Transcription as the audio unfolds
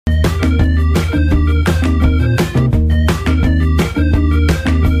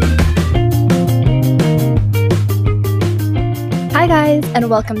and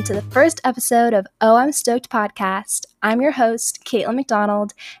welcome to the first episode of Oh, I'm Stoked podcast. I'm your host, Caitlin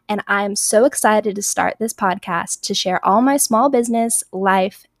McDonald, and I am so excited to start this podcast to share all my small business,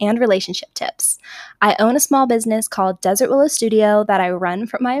 life, and relationship tips. I own a small business called Desert Willow Studio that I run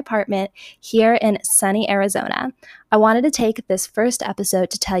from my apartment here in sunny Arizona. I wanted to take this first episode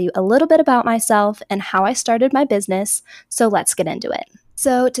to tell you a little bit about myself and how I started my business, so let's get into it.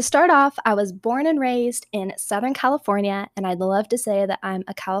 So to start off, I was born and raised in Southern California, and I'd love to say that I'm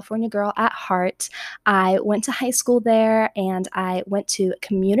a California girl at heart. I went to high school there, and I went to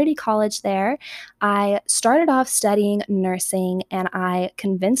community college there. I started off studying nursing, and I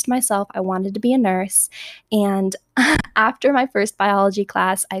convinced myself I wanted to be a nurse. And after my first biology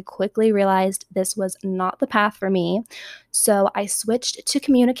class, I quickly realized this was not the path for me. So I switched to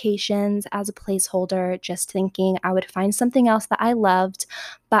communications as a placeholder, just thinking I would find something else that I loved.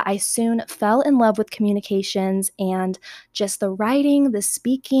 But I soon fell in love with communications and just the writing, the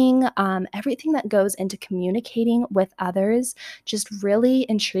speaking, everything that goes into communicating with others just really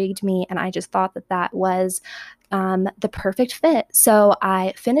intrigued me. And I just thought that that was the perfect fit. So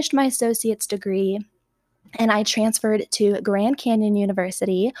I finished my associate's degree and I transferred to Grand Canyon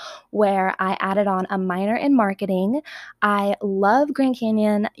University, where I added on a minor in marketing. I love Grand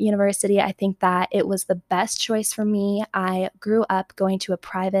Canyon University. I think that it was the best choice for me. I grew up going to a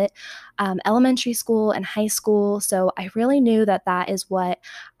private elementary school and high school, so I really knew that that is what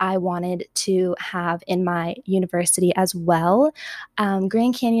I wanted to have in my university as well.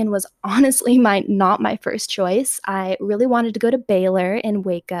 Grand Canyon was honestly not my first choice. I really wanted to go to Baylor in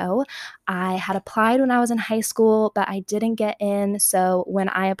Waco. I had applied when I was in high school, but I didn't get in. So when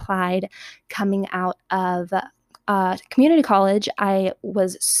I applied coming out of community college, I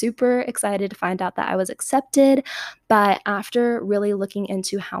was super excited to find out that I was accepted. But after really looking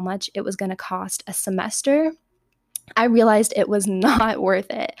into how much it was going to cost a semester, I realized it was not worth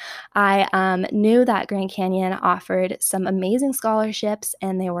it. I knew that Grand Canyon offered some amazing scholarships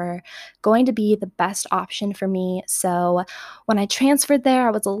and they were going to be the best option for me. So when I transferred there,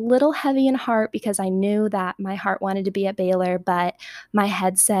 I was a little heavy in heart because I knew that my heart wanted to be at Baylor, but my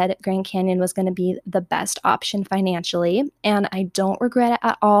head said Grand Canyon was going to be the best option financially. And I don't regret it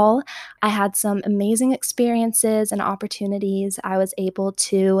at all. I had some amazing experiences and opportunities. I was able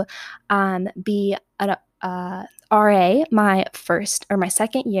to be an RA my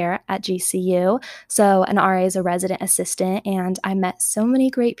second year at GCU. So an RA is a resident assistant, and I met so many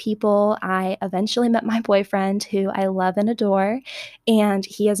great people. I eventually met my boyfriend, who I love and adore, and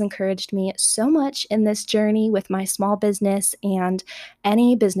he has encouraged me so much in this journey with my small business and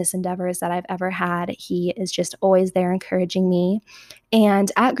any business endeavors that I've ever had. He is just always there encouraging me.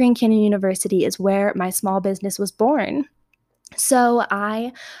 And at Grand Canyon University is where my small business was born. So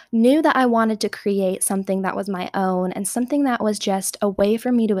I knew that I wanted to create something that was my own and something that was just a way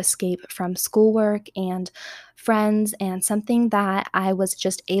for me to escape from schoolwork and friends and something that I was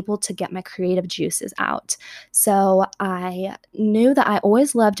just able to get my creative juices out. So I knew that I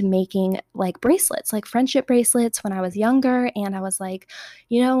always loved making like bracelets, like friendship bracelets when I was younger. And I was like,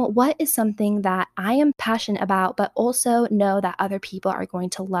 what is something that I am passionate about, but also know that other people are going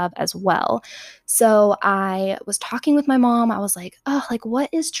to love as well? So I was talking with my mom. I was like, oh, like what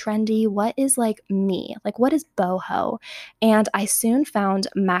is trendy? What is like me? Like what is boho? And I soon found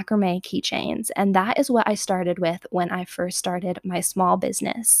macrame keychains. And that is what I started with when I first started my small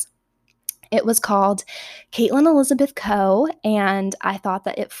business. It was called Caitlin Elizabeth Co. And I thought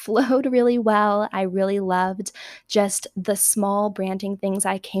that it flowed really well. I really loved just the small branding things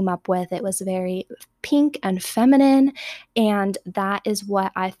I came up with. It was very pink and feminine, and that is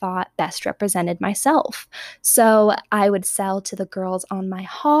what I thought best represented myself. So I would sell to the girls on my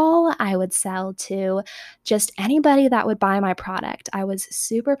haul. I would sell to just anybody that would buy my product. I was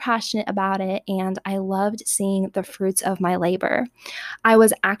super passionate about it, and I loved seeing the fruits of my labor. I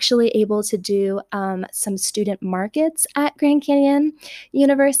was actually able to do some student markets at Grand Canyon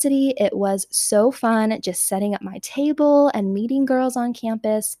University. It was so fun just setting up my table and meeting girls on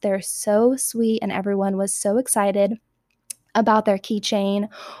campus. They're so sweet, and everyone was so excited about their keychain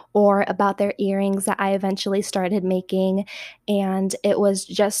or about their earrings that I eventually started making. And it was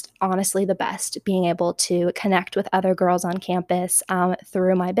just honestly the best being able to connect with other girls on campus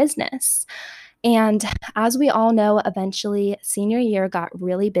through my business. And as we all know, eventually senior year got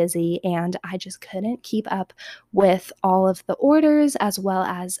really busy and I just couldn't keep up with all of the orders, as well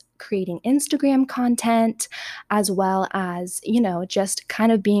as creating Instagram content, as well as, just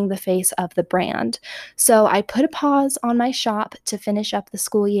kind of being the face of the brand. So I put a pause on my shop to finish up the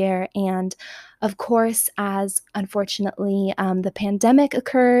school year. And of course, as unfortunately the pandemic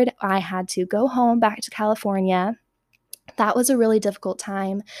occurred, I had to go home back to California, that was a really difficult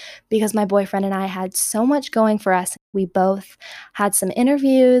time because my boyfriend and I had so much going for us. We both had some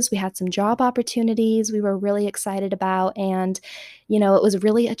interviews, we had some job opportunities we were really excited about. And, it was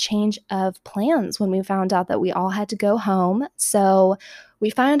really a change of plans when we found out that we all had to go home. So we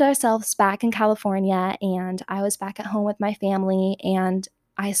found ourselves back in California, and I was back at home with my family, and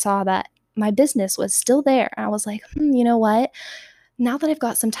I saw that my business was still there. And I was like, you know what? Now that I've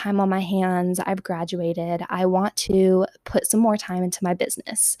got some time on my hands, I've graduated, I want to put some more time into my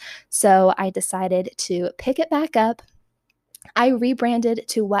business. So I decided to pick it back up. I rebranded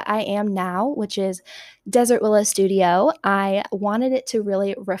to what I am now, which is Desert Willow Studio. I wanted it to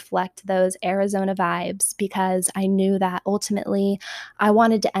really reflect those Arizona vibes because I knew that ultimately I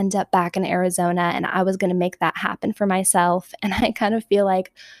wanted to end up back in Arizona, and I was going to make that happen for myself. And I kind of feel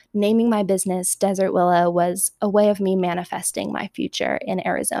like naming my business Desert Willow was a way of me manifesting my future in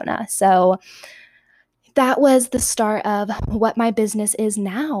Arizona. So that was the start of what my business is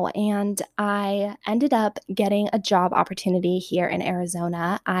now. And I ended up getting a job opportunity here in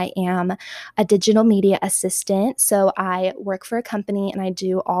Arizona. I am a digital media assistant. So I work for a company and I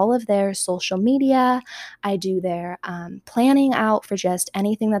do all of their social media. I do their planning out for just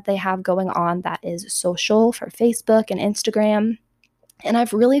anything that they have going on that is social for Facebook and Instagram. And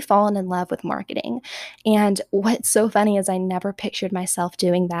I've really fallen in love with marketing. And what's so funny is I never pictured myself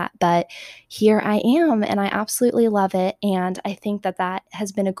doing that, but here I am, and I absolutely love it. And I think that that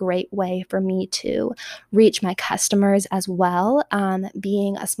has been a great way for me to reach my customers as well.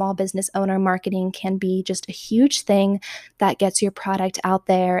 Being a small business owner, marketing can be just a huge thing that gets your product out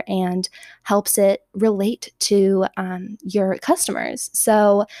there and helps it relate to your customers.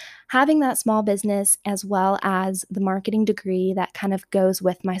 So having that small business as well as the marketing degree that kind of goes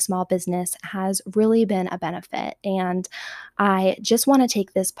with my small business has really been a benefit. And I just want to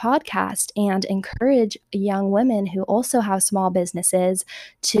take this podcast and encourage young women who also have small businesses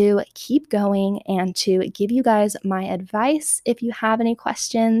to keep going and to give you guys my advice if you have any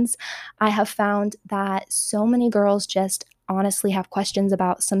questions. I have found that so many girls just honestly have questions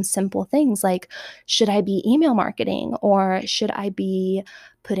about some simple things like, should I be email marketing, or should I be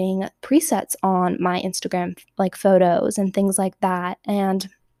putting presets on my Instagram, like photos and things like that? And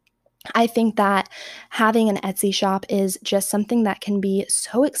I think that having an Etsy shop is just something that can be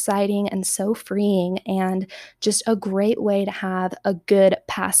so exciting and so freeing, and just a great way to have a good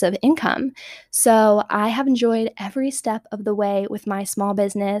passive income. So I have enjoyed every step of the way with my small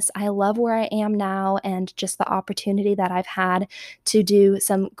business. I love where I am now and just the opportunity that I've had to do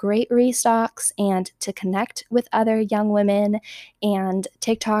some great restocks and to connect with other young women. And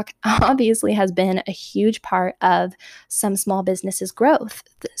TikTok obviously has been a huge part of some small businesses' growth.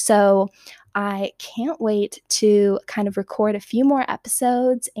 So I can't wait to kind of record a few more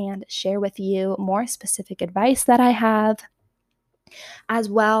episodes and share with you more specific advice that I have, as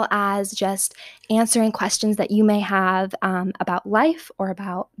well as just answering questions that you may have about life or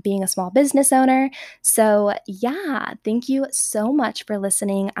about being a small business owner. So, yeah, thank you so much for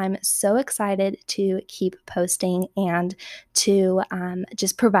listening. I'm so excited to keep posting and to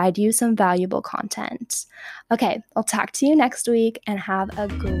just provide you some valuable content. Okay, I'll talk to you next week and have a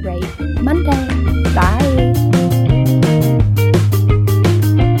great Monday. Bye.